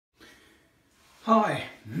Hi,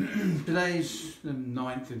 today's the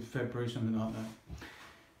 9th of February, something like that.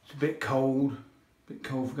 It's a bit cold for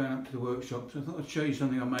going up to the workshop, so I thought I'd show you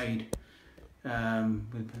something I made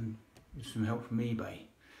with some help from eBay.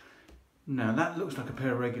 Now that looks like a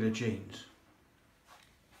pair of regular jeans.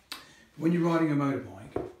 When you're riding a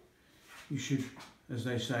motorbike, you should, as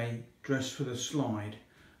they say, dress for the slide,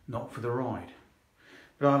 not for the ride.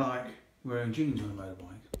 But I like wearing jeans on a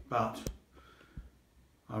motorbike, but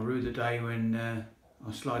I rue the day when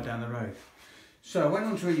I slide down the road. So I went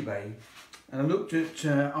onto eBay and I looked at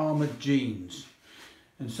Armoured Jeans,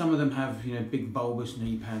 and some of them have, you know, big bulbous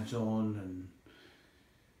knee pads on, and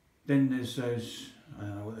then there's those, I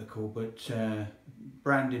don't know what they're called, but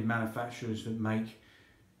branded manufacturers that make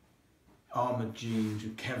armoured jeans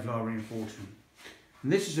with Kevlar reinforcement.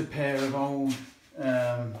 And this is a pair of old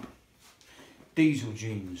diesel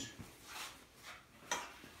jeans.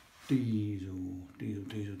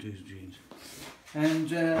 Diesel jeans. And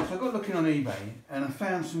so I got looking on eBay and I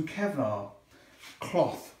found some Kevlar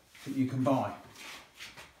cloth that you can buy.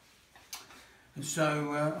 And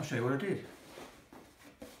so I'll show you what I did.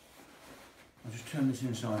 I'll just turn this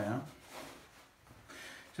inside out.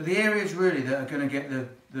 So the areas really that are going to get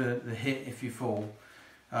the hit if you fall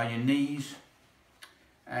are your knees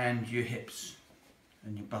and your hips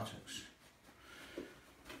and your buttocks.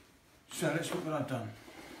 So let's look what I've done.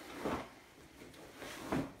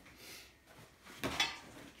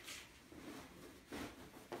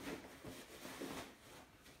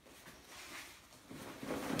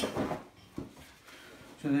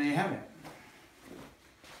 So there you have it.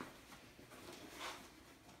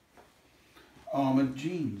 Armoured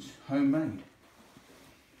jeans, homemade.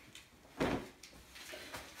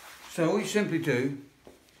 So all you simply do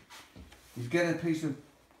is get a piece of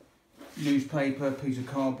newspaper, a piece of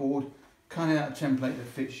cardboard, cut out a template that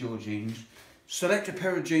fits your jeans, select a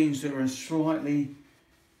pair of jeans that are a slightly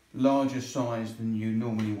larger size than you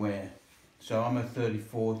normally wear. So I'm a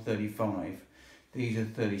 34, 35, these are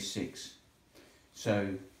 36.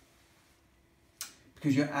 So,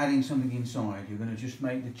 because you're adding something inside, you're going to just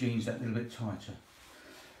make the jeans that little bit tighter.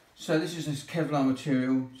 So this is this Kevlar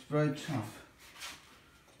material. It's very tough,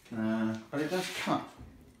 but it does cut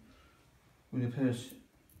with a pair of,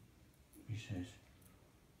 he says.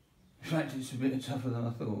 In fact, it's a bit tougher than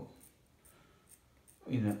I thought.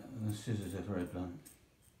 You know, the scissors are very blunt.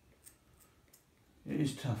 It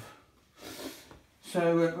is tough.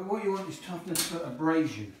 So, but what you want is toughness for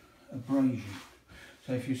abrasion.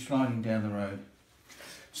 So if you're sliding down the road.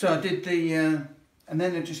 So I did the, and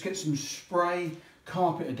then I just get some spray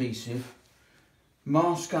carpet adhesive,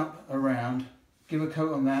 mask up around, give a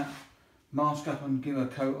coat on that, mask up and give a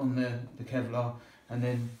coat on the Kevlar, and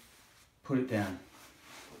then put it down.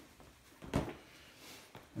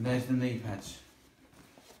 And there's the knee pads.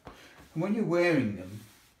 And when you're wearing them,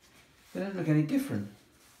 they don't look any different.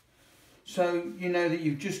 So you know that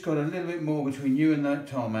you've just got a little bit more between you and that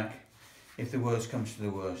tarmac if the worst comes to the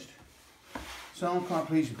worst. So I'm quite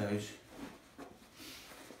pleased with those.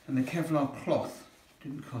 And the Kevlar cloth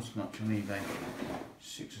didn't cost much on eBay,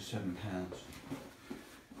 £6 or £7.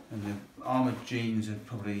 And the armoured jeans are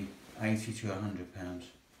probably £80 to £100.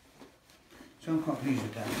 So I'm quite pleased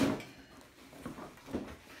with that.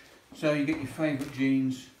 So you get your favourite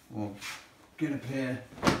jeans, or get a pair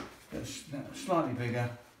that's slightly bigger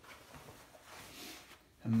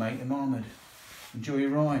and make them armoured. Enjoy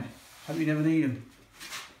your ride. Hope you never need them.